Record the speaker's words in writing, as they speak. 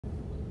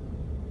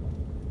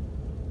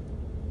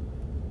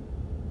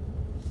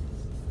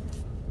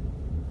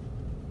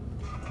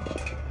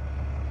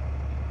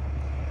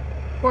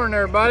Morning,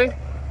 everybody.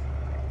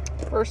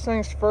 First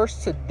things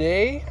first,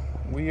 today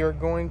we are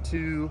going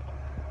to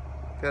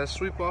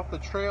sweep off the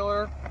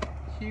trailer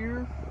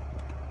here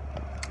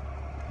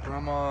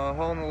from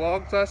hauling the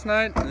logs last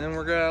night, and then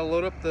we're gonna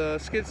load up the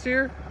skid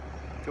steer,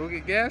 go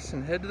get gas,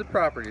 and head to the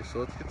property. So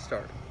let's get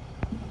started.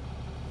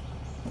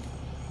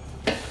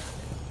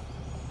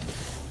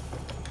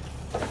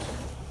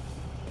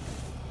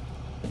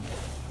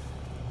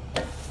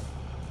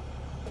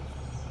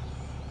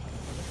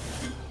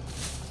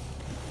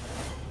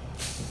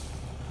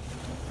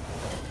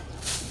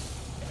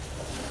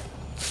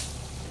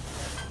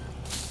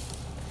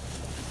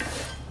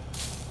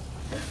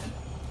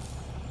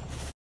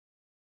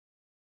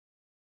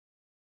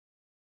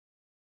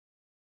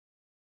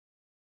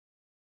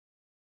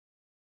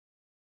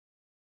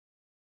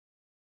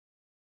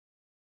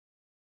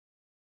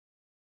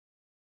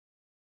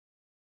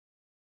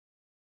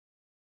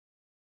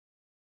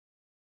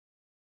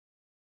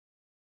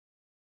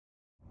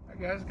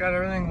 Alright guys, got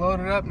everything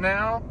loaded up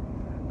now.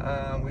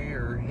 We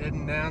are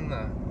heading down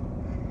the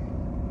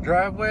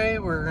driveway.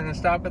 We're going to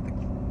stop at the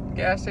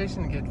gas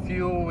station to get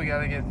fuel. We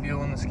got to get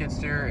fuel in the skid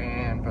steer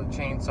and for the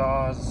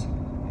chainsaws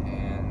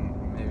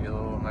and maybe a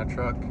little in my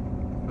truck,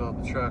 fill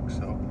up the truck.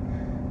 So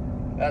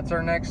that's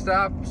our next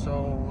stop,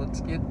 so let's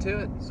get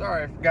to it.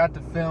 Sorry, I forgot to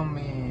film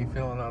me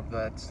filling up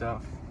that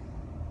stuff,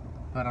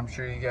 but I'm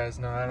sure you guys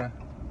know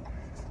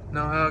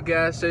how a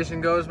gas station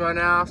goes by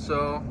now.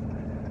 So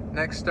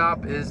next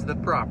stop is the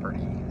property.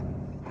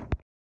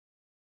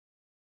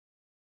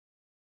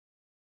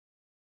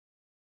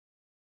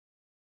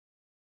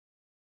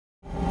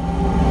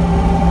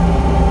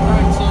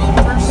 Alright, so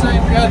the first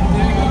thing we gotta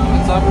do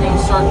is I'm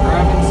gonna start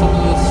grabbing some of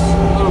this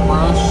little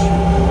brush,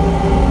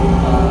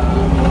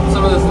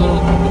 some of this little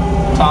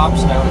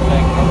tops and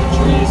everything from the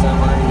trees, and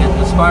we're gonna get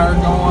this fire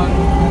going,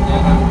 and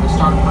then I'm gonna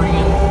start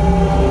bringing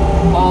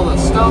all the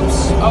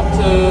stumps up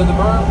to the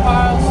burn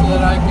pile so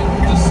that I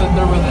can just sit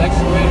there with the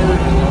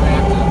excavator, and then we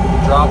have to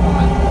drop them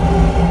and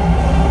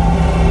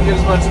get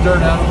as much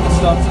dirt out of the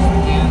stumps as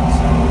we can.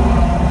 So,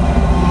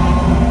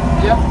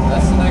 yep,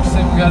 that's the next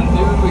thing we gotta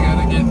do. We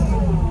gotta get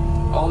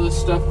all this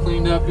stuff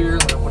cleaned up here.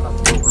 When I'm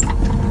over,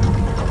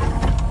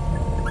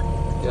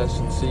 you guys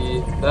can see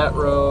that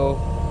row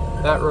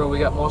we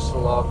got most of the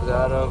logs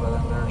out of, and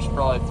then there's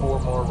probably 4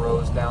 more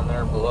rows down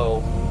there below.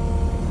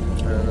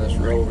 And this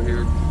row over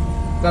here.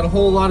 Got a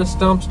whole lot of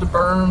stumps to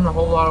burn, a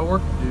whole lot of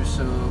work to do,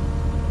 so.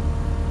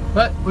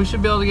 But we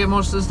should be able to get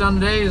most of this done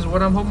today is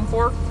what I'm hoping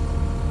for.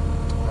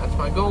 That's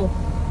my goal.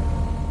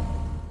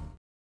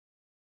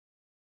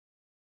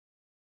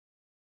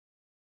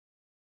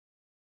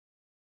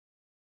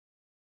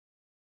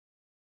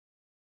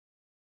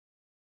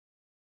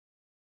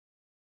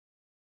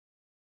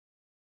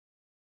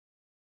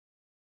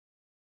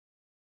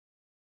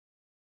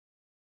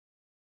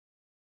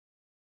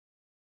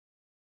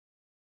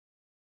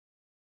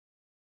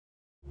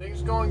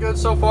 Things going good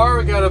so far.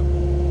 We got a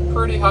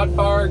pretty hot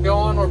fire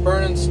going. We're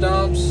burning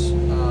stumps.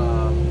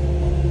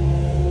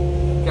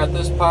 Got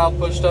this pile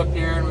pushed up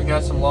here, and we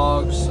got some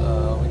logs.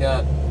 We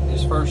got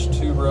these first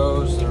 2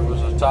 rows. There was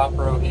a top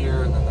row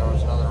here, and then there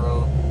was another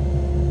row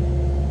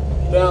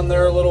down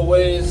there a little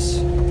ways.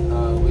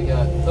 We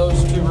got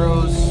those 2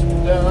 rows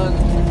done.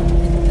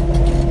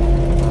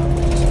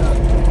 We just got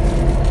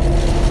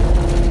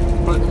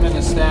putting them in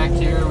a stack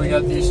here. We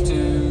got these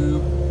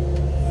 2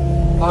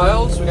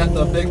 piles. We got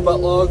the big butt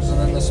logs and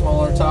then the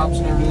smaller tops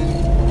and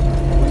everything.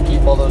 We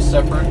keep all those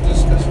separate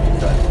just because we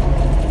cut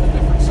a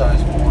different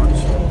size boards,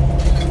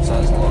 different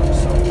size logs.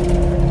 So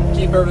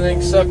keep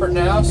everything separate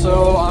now.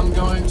 So I'm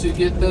going to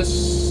get this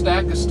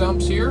stack of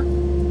stumps here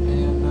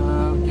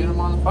and get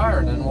them on the fire,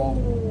 and then we'll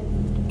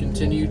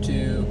continue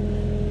to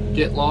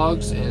get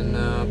logs and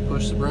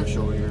push the brush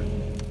over here.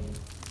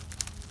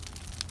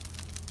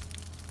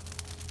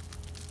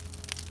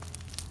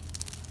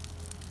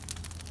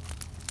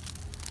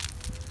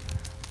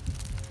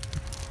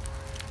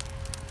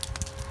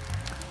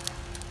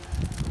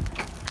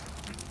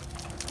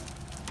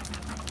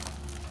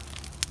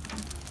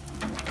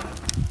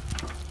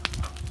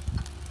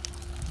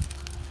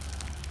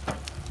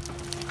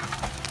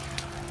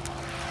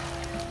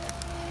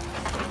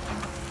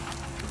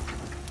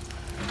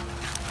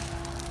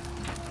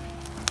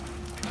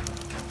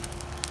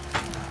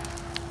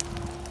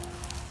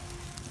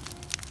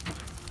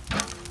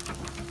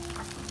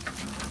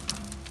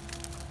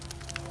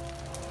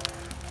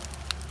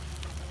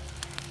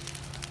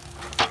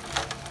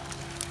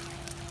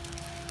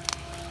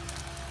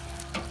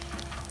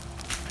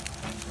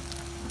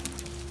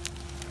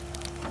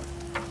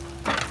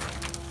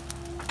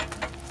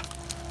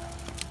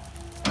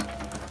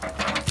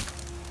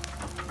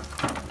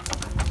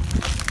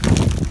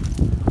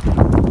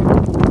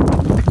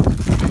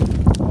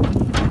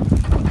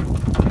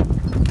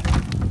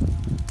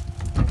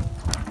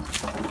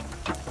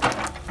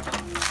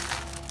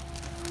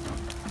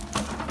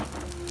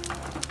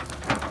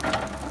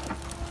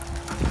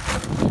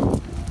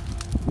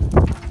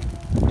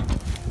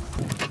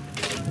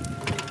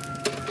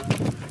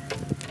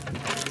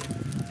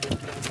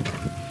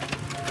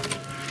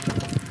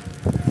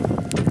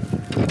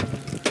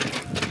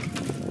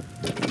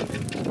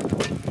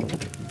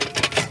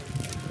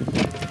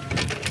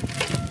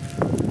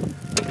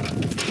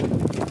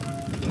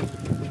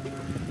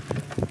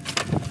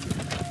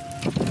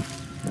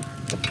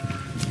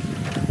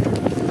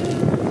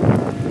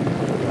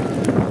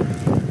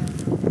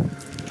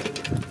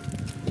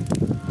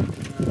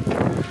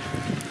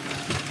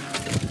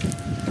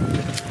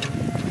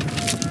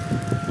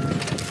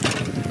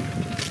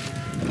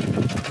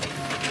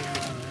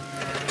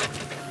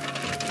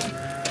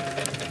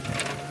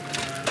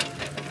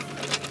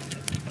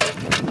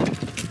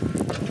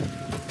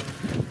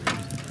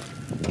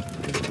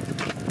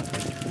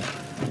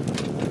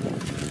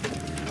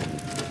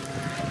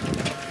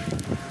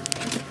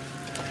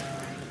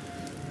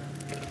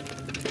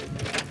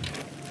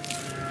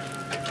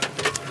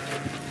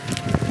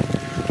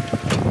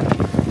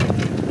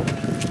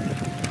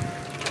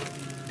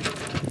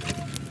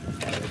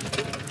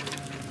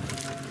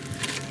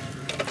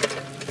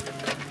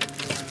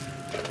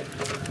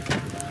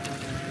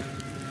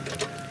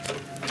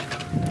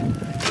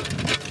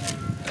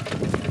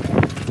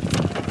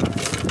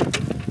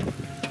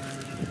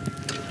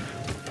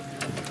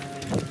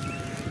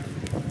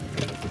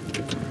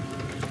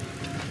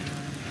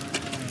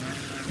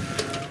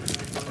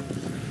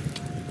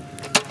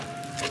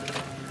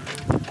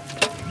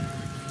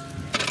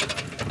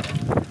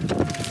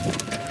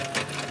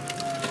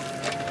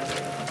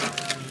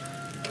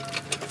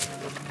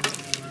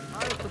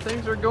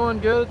 things are going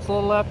good. It's a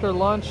little after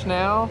lunch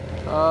now.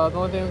 The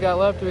only thing we got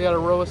left, we got a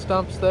row of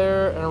stumps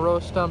there and a row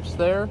of stumps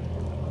there.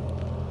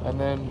 And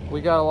then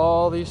we got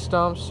all these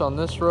stumps on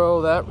this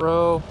row, that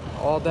row,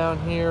 all down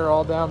here,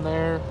 all down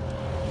there.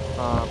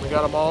 We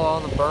got them all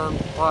on the burn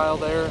pile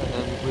there, and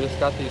then we just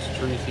got these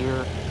trees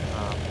here.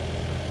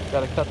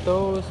 Got to cut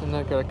those, and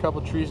then got a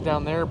couple trees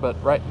down there.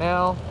 But right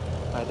now,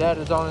 my dad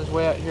is on his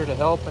way out here to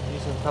help, and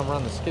he's gonna come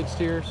run the skid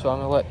steer. So I'm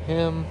gonna let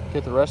him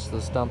get the rest of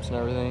the stumps and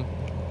everything,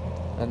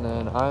 and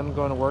then I'm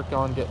going to work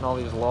on getting all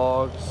these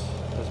logs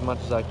as much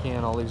as I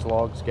can. All these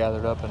logs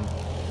gathered up and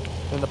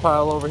in the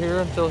pile over here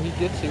until he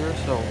gets here.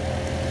 So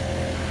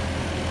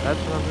that's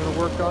what I'm going to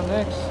work on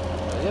next.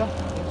 But yeah,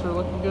 things are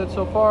looking good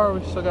so far.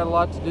 We still got a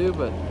lot to do,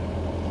 but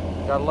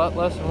got a lot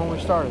less than when we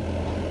started.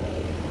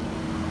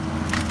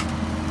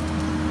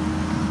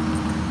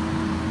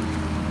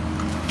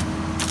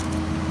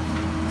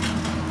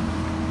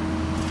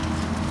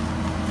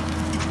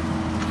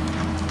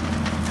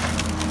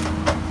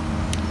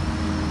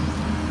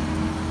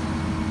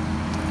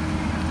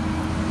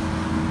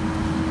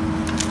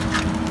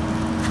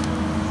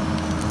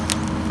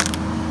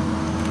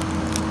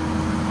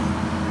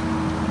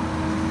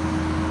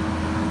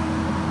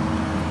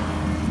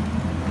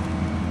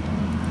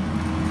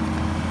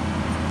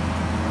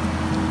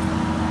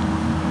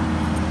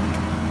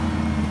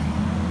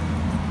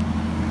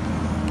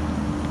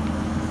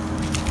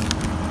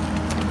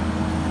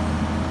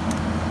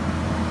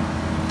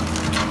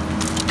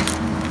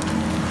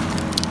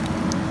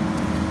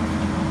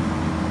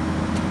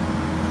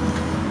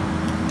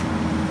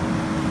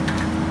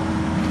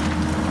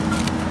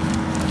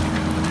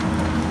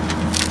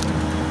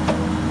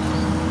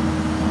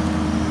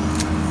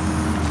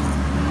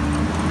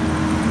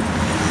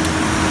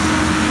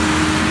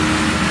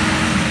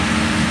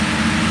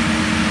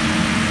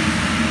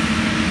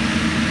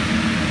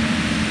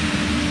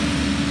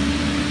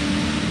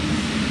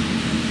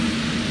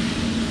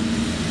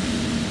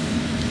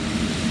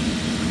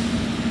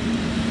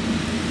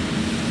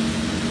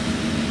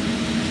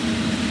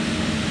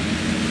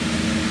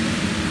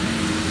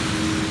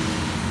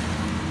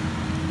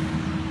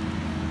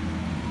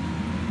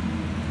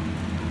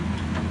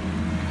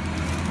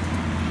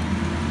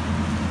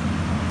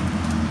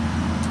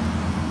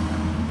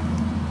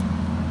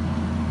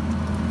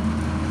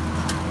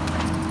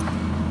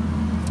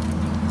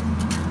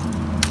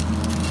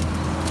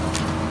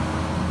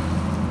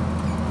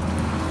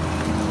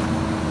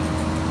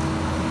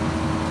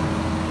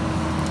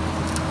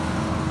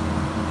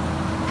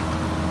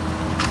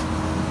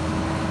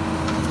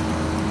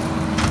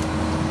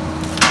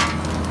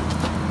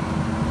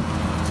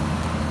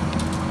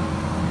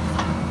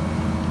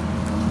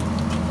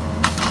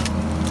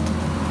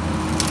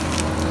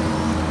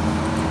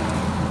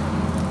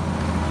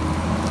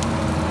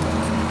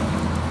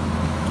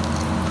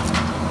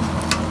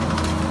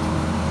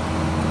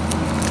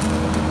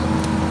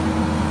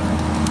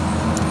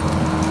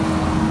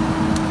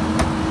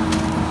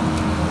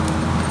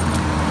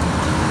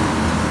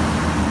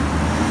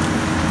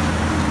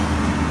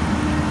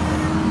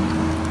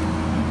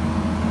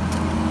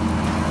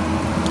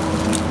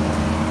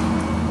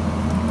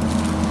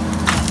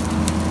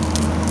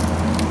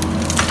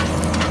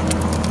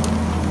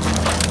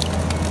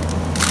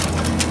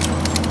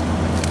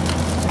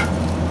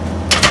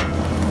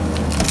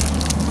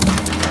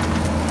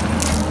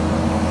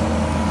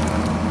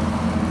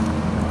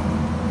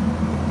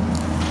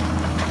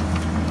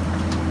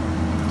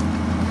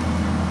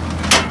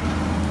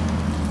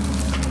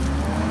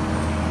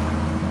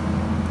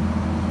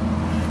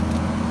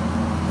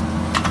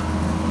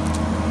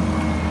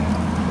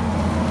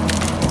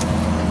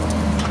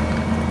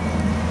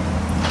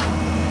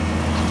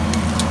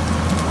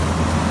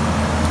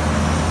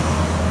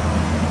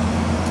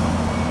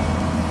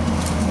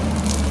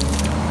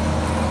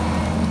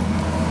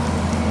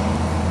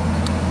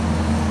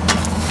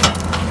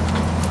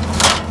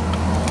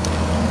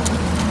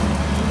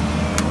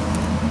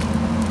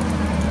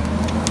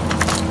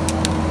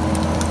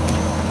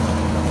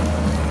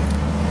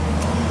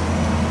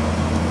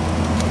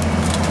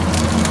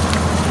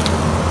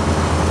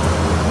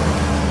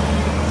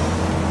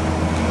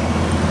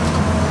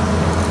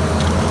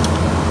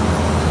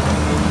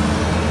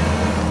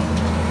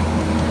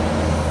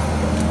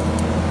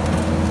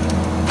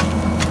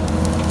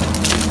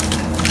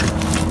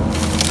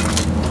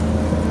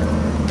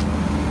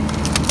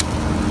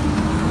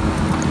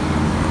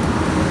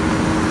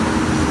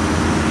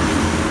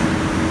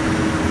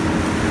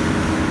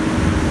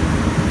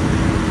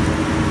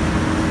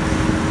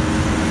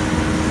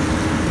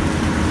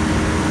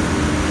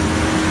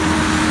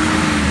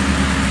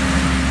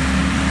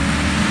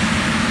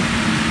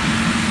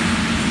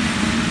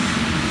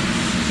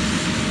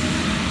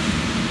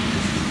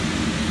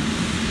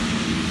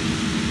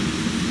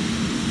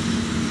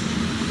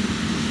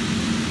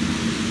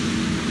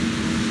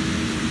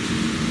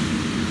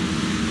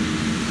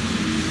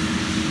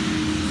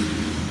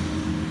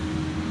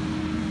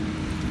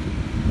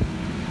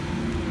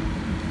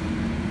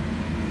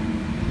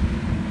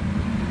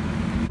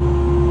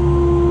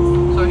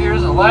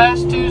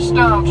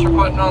 stumps are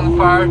putting on the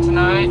fire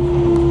tonight.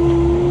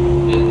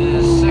 It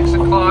is 6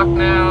 o'clock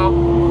now.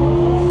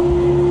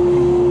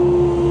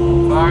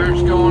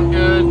 Fire's going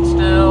good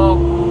still.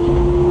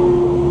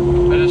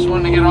 I just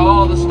wanted to get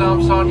all the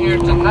stumps on here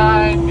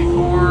tonight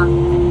before,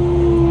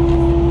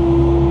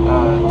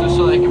 just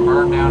so they can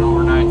burn down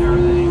overnight and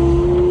everything.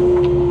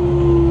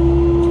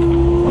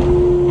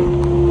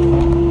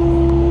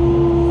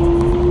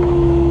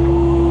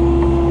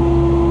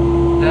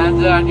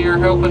 Dad's out here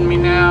helping me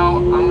now.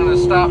 I'm gonna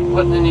stop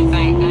putting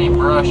any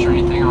brush or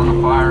anything on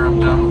the fire. I'm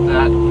done with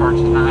that for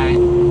tonight.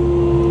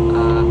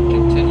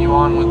 Continue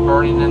on with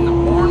burning in the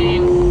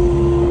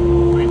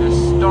morning. We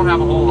just don't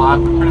have a whole lot.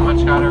 We pretty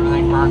much got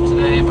everything burned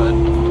today, but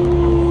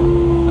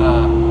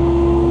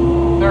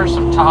there are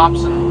some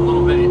tops and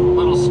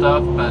little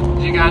stuff. But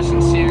as you guys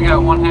can see, we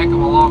got one heck of a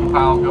log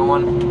pile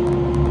going.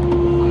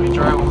 Let me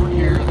drive over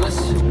here.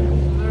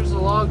 There's a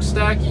log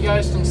stack. You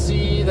guys can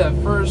see that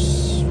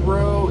first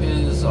row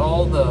is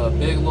all the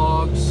big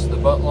logs, the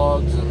butt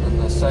logs, and then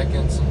the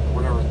seconds and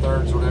whatever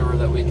thirds, whatever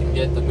that we can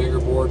get the bigger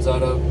boards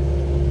out of,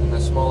 and the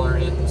smaller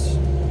ends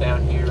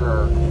down here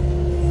are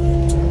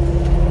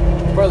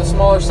for the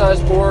smaller size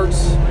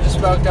boards. We just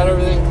about got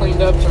everything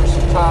cleaned up. There's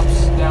some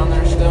tops down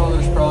there still.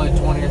 There's probably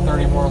 20 or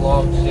 30 more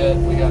logs yet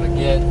we gotta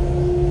get,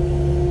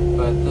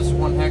 but this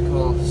one heck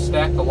of a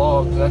stack of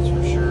logs, that's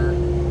for sure.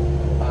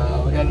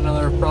 We got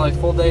another probably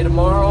full day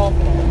tomorrow,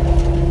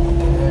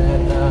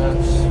 and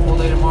full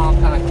day tomorrow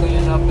kind of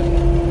cleaning up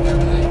and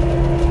everything,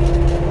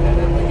 and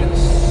then we can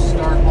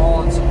start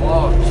hauling some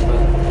logs.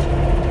 But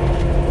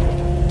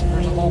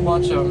there's a whole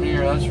bunch of them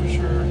here, that's for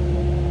sure.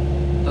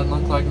 Doesn't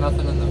look like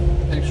nothing in the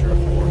picture, of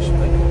course,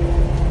 but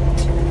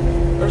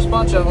there's a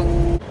bunch of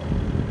them.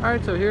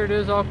 Alright, so here it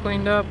is all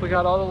cleaned up. We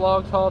got all the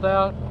logs hauled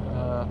out.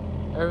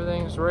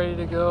 Everything's ready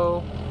to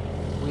go.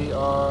 We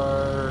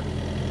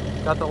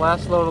got the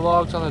last load of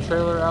logs on the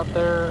trailer out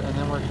there, and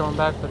then we're coming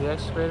back for the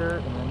excavator,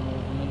 and then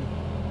we'll be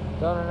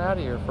done and out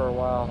of here for a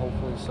while,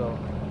 hopefully. So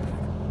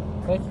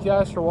thank you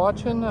guys for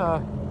watching.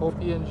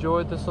 Hope you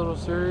enjoyed this little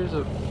series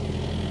of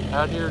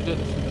out here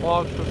getting some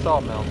logs for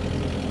sawmill.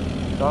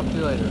 Talk to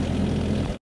you later.